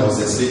saying when I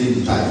was explaining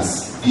the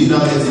tithes. You now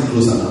get it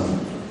closer now.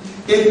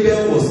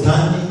 Abel was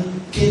standing,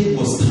 Cain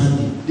was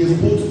standing. They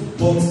both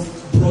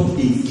brought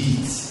a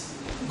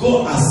gift.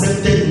 God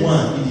accepted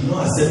one, He did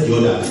not accept the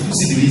other. Did you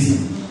see the reason?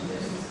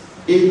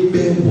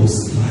 Abel was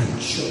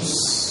righteous.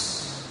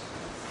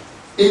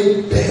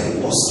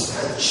 Abel was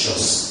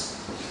righteous.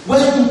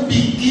 When you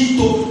begin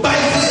to buy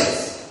faith,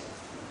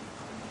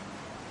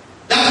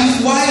 that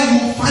is why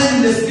you find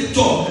in the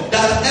scripture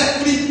that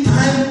every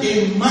time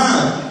a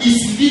man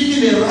is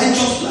living a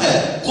righteous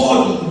life,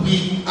 God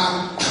will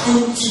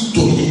account it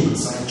to him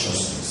as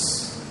righteousness.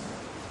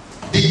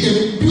 The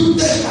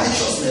imputed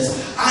righteousness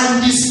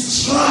and the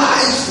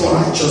strive for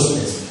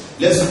righteousness.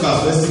 Let's look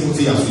at 1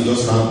 Timothy as we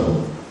just round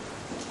up.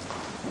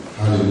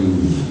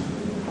 Hallelujah.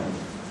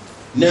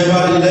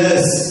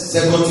 Nevertheless, 2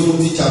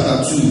 Timothy chapter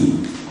 2.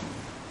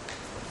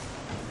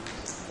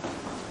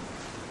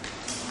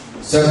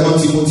 2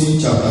 Timothy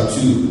chapter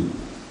 2.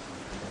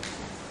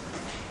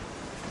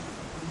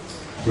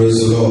 Praise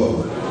the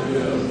Lord.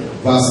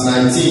 Verse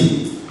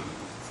 19.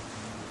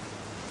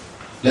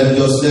 Let me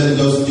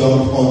just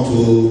jump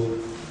onto.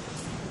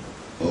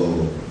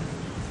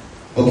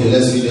 Okay,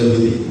 let's read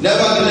everything.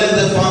 Nevertheless,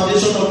 the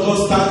foundation of God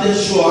standeth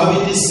sure,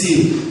 having this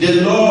seal.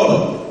 The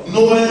Lord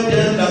knoweth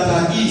them that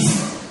are His.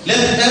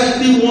 Let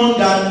everyone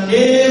that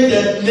name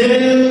the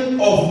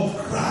name of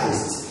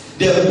Christ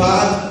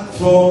depart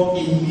from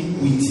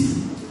iniquity.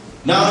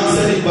 Now he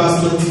said in verse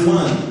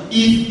 21,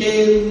 if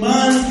a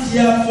man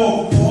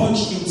therefore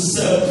purge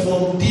himself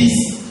from this,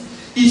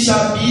 he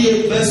shall be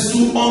a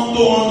vessel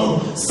unto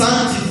honor,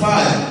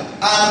 sanctified,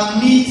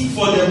 and meet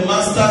for the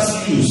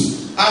master's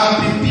use,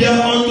 and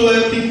prepare unto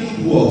every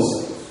good works.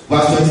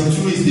 Verse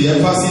 22 is the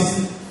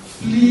emphasis.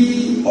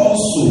 Flee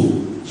also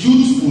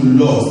youthful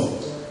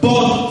lust,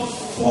 but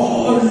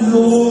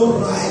follow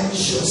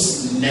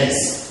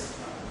righteousness.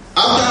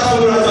 After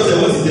follow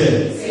righteousness, what is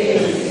there?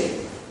 Faith.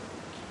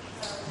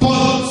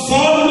 But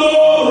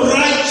follow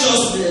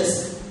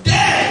righteousness,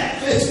 then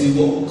faith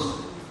will walk.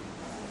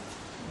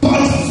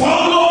 But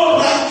follow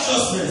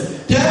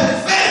righteousness, then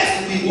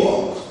faith will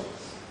walk.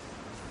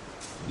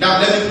 Now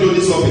let me blow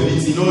this up a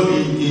bit. You know,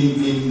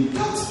 in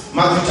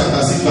Matthew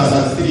chapter 6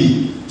 verse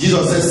 3,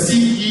 Jesus says,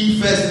 seek ye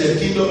first the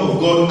kingdom of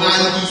God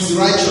and his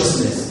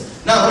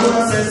righteousness. Now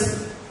Romans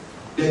says,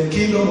 the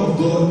kingdom of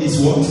God is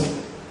what?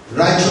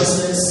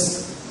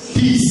 Righteousness,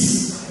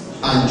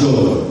 peace, and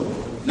joy.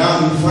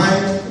 Now we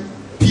find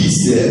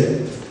peace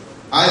there.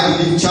 I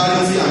believe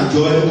charity and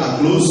joy are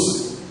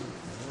close.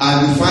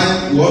 And we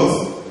find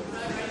what?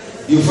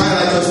 You find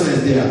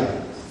righteousness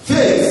there.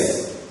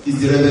 Faith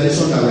is the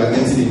revelation that we are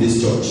getting in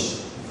this church.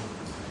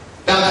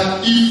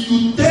 That if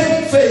you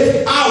take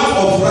faith out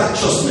of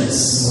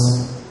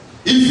righteousness,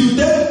 if you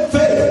take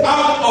faith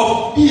out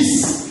of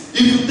peace,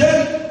 if you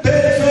take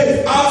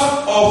faith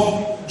out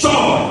of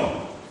joy,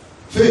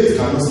 faith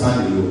cannot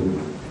stand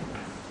alone.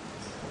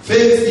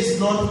 Faith is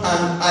not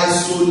an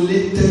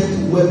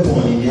isolated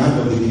weapon in the hand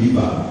of the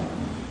believer.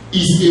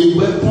 It's a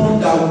weapon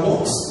that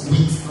works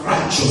with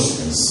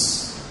righteousness.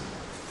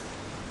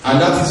 And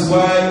that is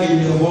why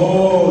in the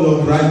hall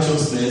of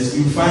righteousness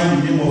you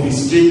find the name of a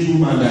strange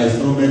woman that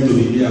is not meant to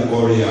be there,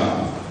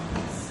 Korea.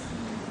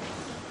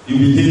 You'll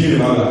be thinking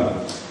about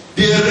that.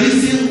 The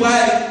reason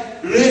why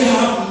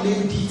Rahab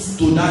made it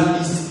to that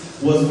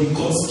list was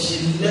because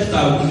she left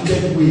her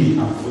wicked way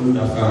and followed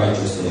after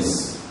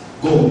righteousness.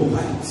 God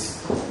light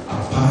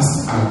her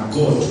past and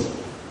God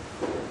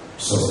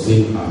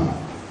sustained her.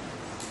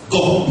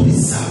 God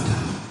preserved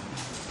her.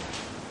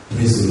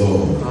 Praise the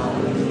Lord.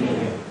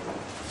 Hallelujah.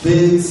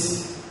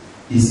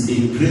 Faith is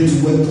a great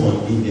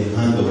weapon in the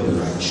hand of the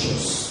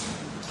righteous.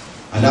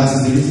 And that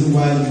is the reason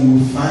why you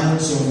will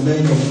find some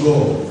men of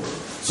God.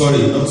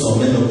 Sorry, not some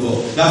men of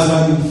God. That's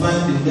why you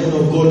find the men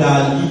of God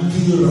that are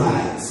living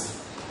right.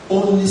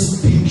 Only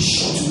speak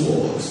short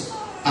words.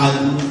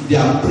 And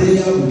their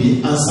prayer will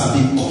be answered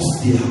because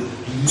they are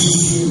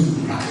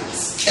living right.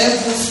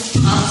 Heaven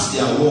starts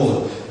their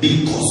word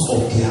because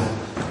of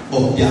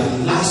their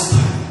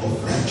lifestyle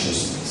of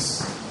righteousness.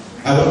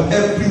 I want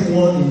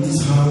everyone in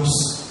this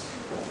house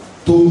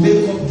to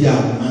make up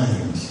their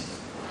mind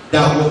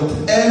that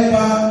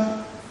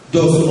whatever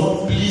does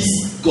not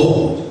please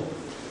God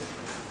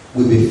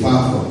will be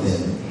far from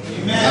them.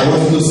 Amen. I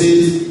want you to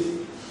say,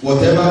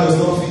 whatever does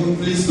not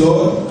please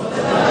God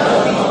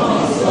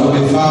will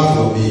be far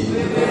from me.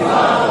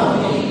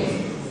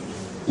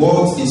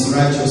 What is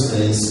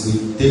righteousness?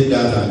 We take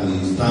that and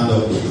we stand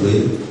up to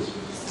pray.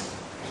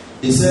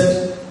 He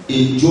said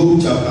in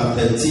Job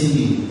chapter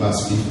 13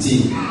 verse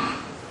 15.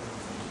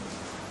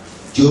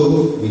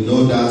 Job, we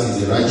know that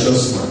is a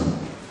righteous man.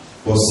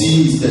 But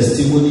see his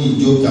testimony in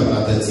Job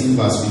chapter 13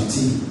 verse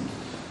 15.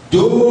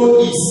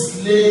 Though he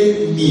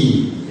slay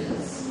me,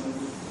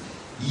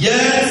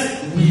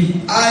 yet will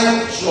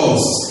I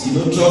trust. You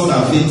know, trust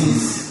and faith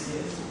is,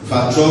 in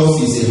fact,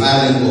 trust is a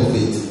higher level of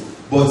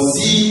faith. But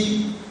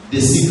see the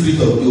secret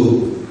of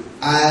Job.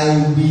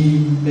 I will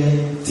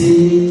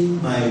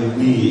maintain my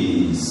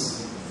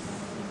ways.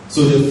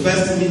 So the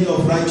first meaning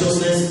of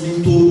righteousness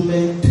means to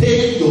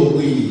maintain your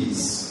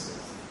ways.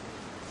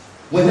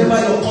 Whenever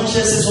your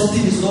conscience says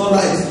something is not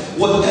right,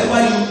 whatever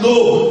you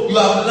know you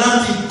have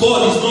learned in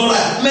God is not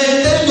right,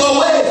 maintain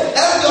your way.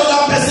 Every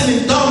other person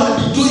in town might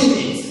be doing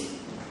it.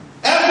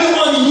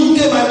 Everyone in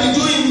UK might be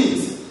doing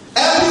it.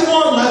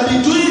 Everyone might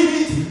be doing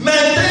it.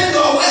 Maintain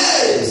your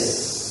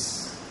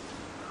ways.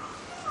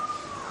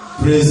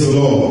 Praise the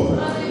Lord.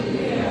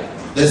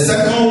 Hallelujah. The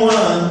second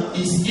one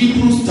is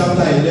Hebrews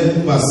chapter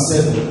 11 verse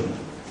 7.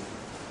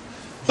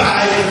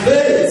 By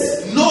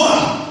faith,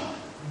 Noah,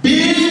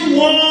 being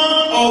one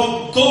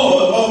of God,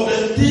 of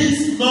the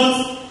things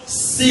not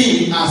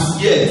seen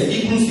as yet,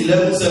 Hebrews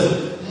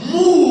 11:7,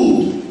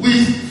 moved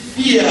with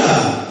fear,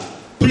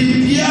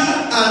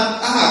 prepared an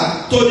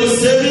ark to the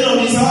saving of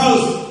his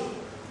house,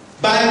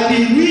 by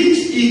the which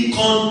he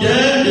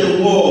condemned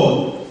the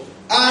world,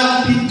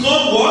 and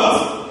become what?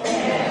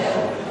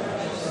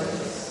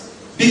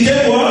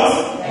 Became what?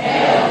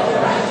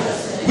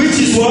 Which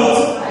is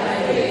what?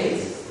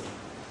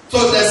 So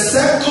the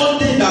second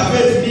thing that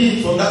faith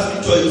means from that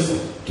scripture is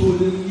to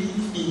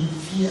live in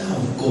fear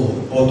of God,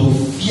 or to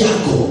fear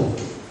God.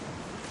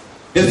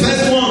 The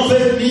first one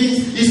faith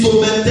means is to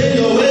maintain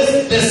your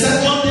ways. The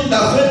second thing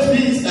that faith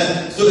means,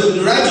 so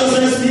the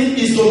righteousness means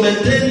is to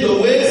maintain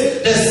your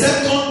ways. The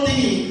second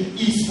thing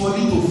is for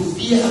you to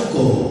fear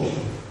God.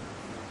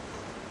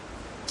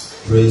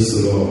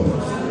 the Lord.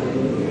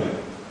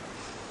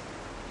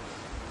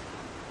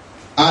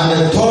 And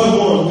the third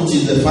one, which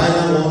is the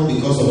final one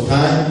because of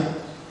time,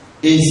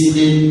 is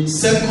in 2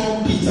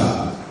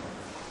 Peter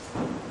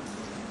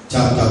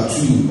chapter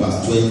 2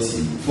 verse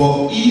 20.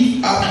 For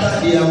if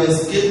after they have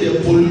escaped the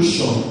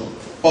pollution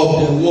of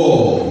the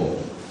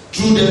world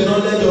through the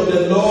knowledge of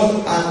the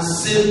Lord and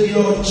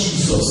Savior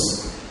Jesus,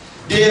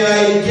 they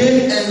are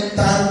again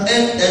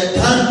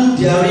entangled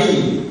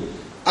therein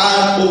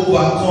and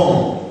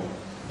overcome,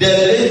 the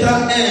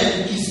later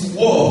end is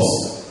worse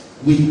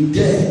with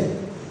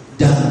them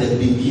than the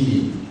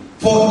beginning.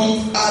 For it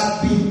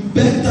had been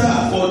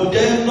better for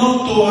them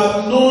not to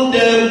have known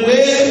the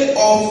way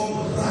of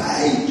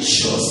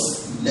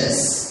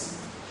righteousness.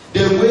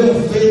 The way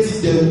of faith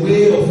is the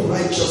way of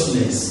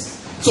righteousness.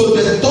 So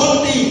the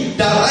third thing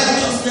that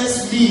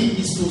righteousness means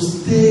is to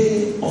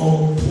stay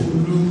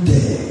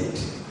unpolluted.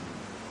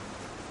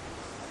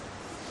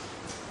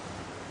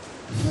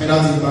 Find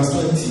out in verse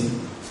 20.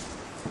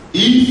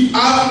 If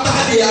after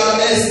they have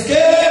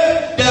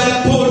escaped the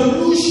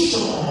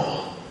pollution,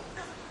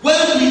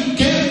 when we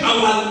gave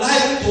our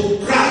life to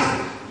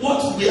Christ,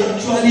 what we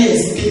actually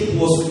escaped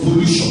was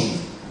pollution.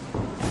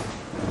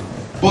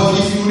 But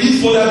if you read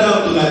further down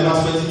to like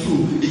verse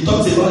 22, it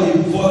talks about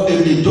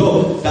a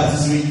dog that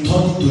is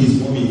returning to his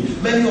mommy.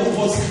 Many of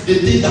us, the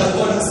things that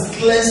God has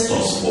cleansed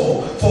us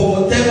for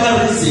whatever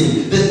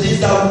reason, the things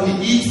that we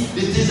eat,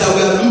 the things that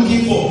we are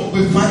looking for,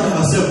 we find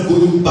ourselves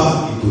going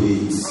back into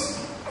it.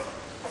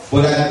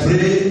 But I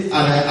pray and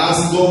I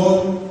ask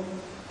God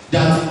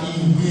that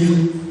He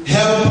will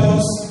help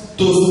us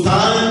to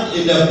stand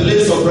in the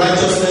place of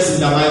righteousness in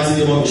the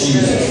mighty name of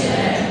Jesus.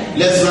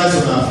 Let's rise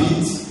on our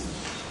feet.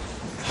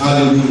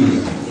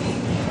 Hallelujah.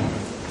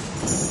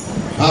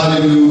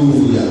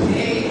 Hallelujah.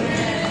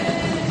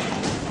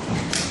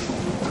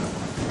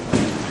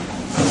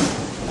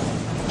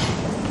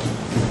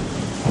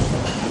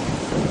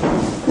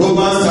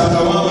 Romans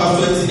chapter 1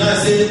 verse 29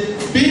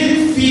 says,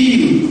 being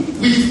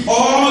filled with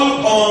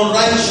all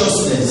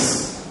unrighteousness.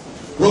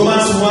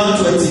 Romans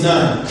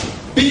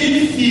 1:29.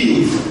 Being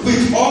filled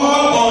with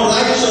all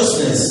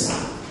unrighteousness,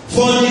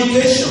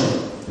 fornication,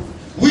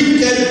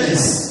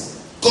 wickedness,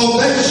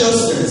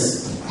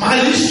 covetousness,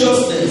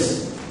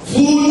 maliciousness,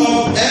 full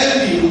of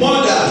envy,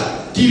 murder,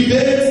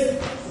 debate,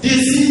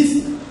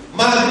 deceit,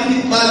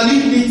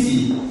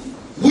 malignity,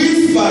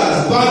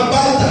 whisperers,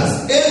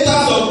 backbiters,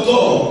 haters of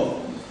God,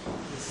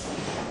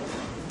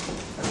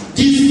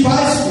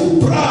 despiseful,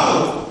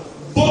 proud,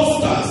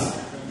 boasters,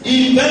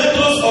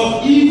 inventors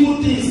of evil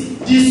things,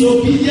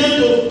 disobedient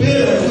to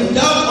parents,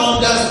 without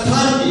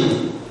understanding,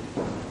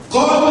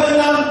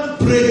 covenant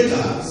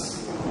breakers,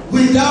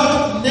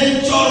 without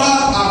natural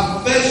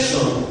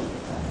affection,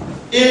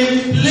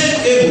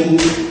 implacable,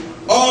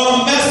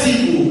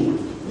 unmerciful,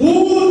 who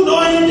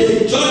knowing the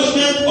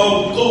judgment of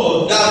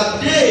God,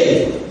 that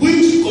they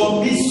which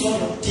commit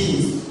some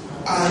things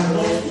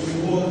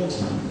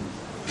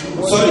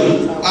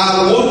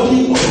are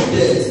worthy of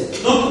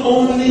death, not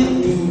only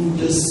do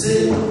the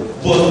same,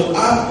 but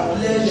have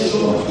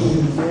pleasure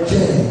in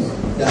them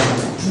that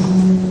do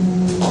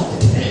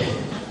them.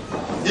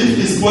 If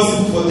it's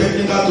possible for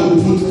technical to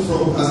put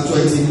from verse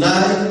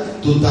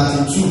 29 to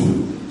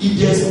 32, if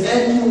there's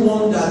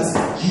anyone that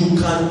you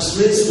can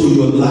trace to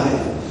your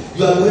life,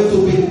 you are going to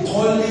be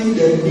calling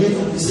the name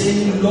and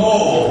saying,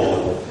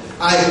 Lord,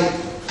 I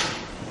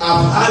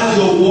have heard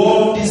your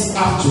word this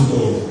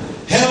afternoon.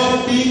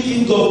 Help me,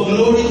 King of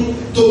glory,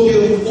 to be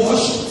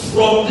washed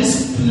from this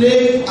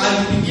plague and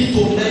begin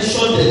to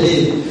mention the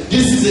name.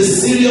 This is a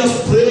serious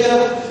prayer.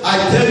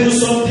 I tell you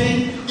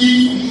something.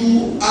 If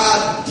you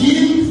are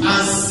deep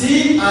and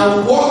sin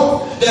and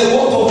walk the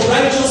work of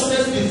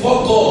righteousness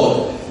before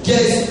God, there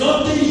is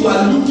nothing you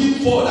are looking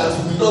for that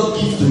He will not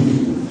give to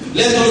you.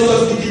 Let us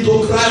just begin to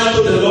cry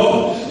unto the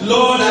Lord.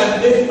 Lord, I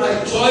make my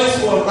choice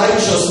for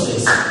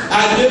righteousness.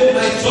 I make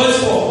my choice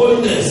for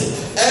holiness.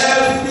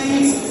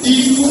 Every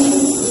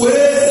evil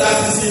way that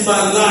is in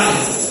my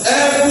life,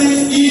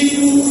 every evil